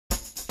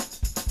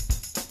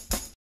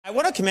I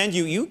want to commend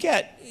you. You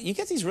get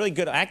these really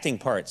good acting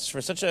parts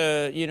for such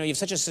a, you have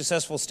such a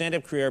successful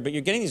stand-up career, but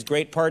you're getting these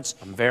great parts.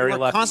 I'm very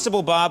lucky.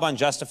 Constable Bob on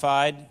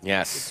Justified.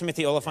 Yes.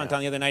 Timothy Oliphant on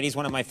the other night. He's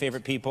one of my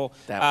favorite people.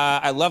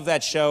 I love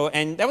that show,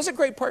 and that was a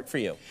great part for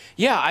you.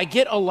 Yeah, I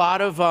get a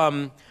lot of,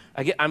 I'm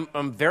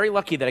very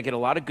lucky that I get a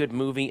lot of good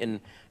movie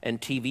and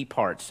TV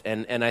parts,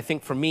 and I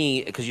think for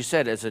me, because you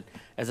said as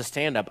a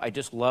stand-up, I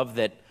just love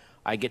that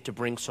I get to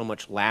bring so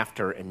much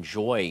laughter and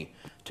joy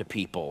to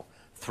people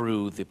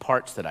through the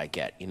parts that I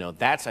get.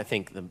 That's, I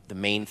think, the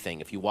main thing.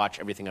 If you watch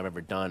everything I've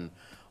ever done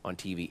on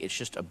TV, it's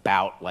just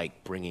about,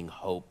 like, bringing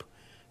hope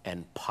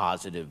and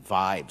positive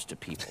vibes to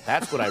people.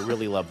 That's what I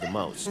really love the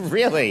most.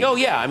 Really? Oh,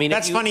 yeah. I mean,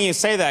 that's funny you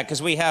say that,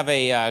 because we have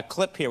a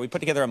clip here. We put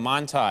together a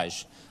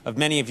montage of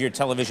many of your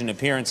television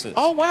appearances.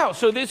 Oh, wow.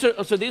 So these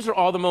are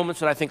all the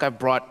moments that I think I've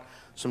brought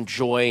some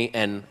joy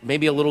and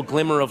maybe a little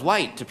glimmer of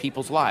light to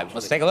people's lives.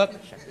 Let's take a look.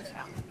 Check this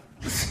out.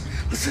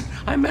 Listen,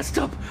 I messed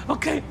up.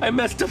 Okay, I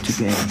messed up.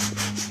 Today,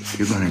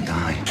 you're gonna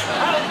die.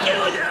 I'll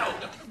kill you!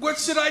 What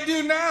should I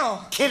do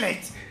now? Kill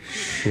it.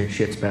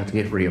 Shit's about to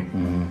get real.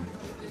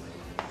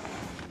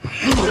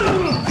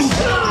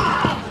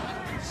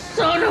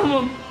 Son of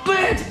a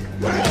bitch!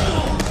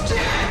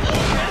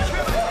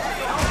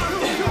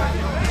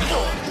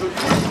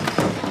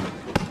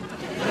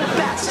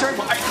 Bastard!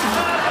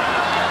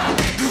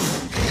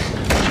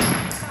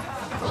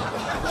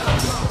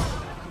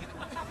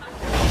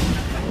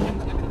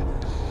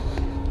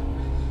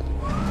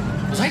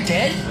 Was I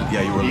dead?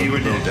 Yeah, you were a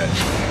little dead.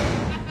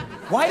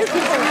 Why do people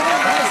really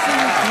want to see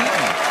you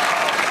beaten?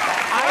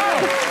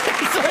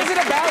 What is it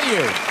about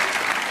you?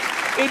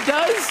 It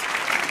does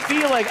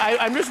feel like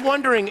I'm just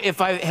wondering if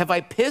have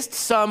I pissed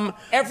some.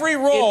 Every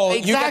role,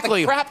 exactly.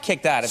 you got the crap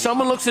kicked out of you.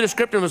 Someone looks at a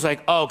script and was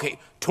like, oh, okay,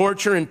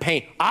 torture and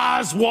pain.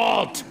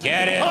 Oswalt!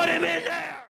 Get it. Put him in there!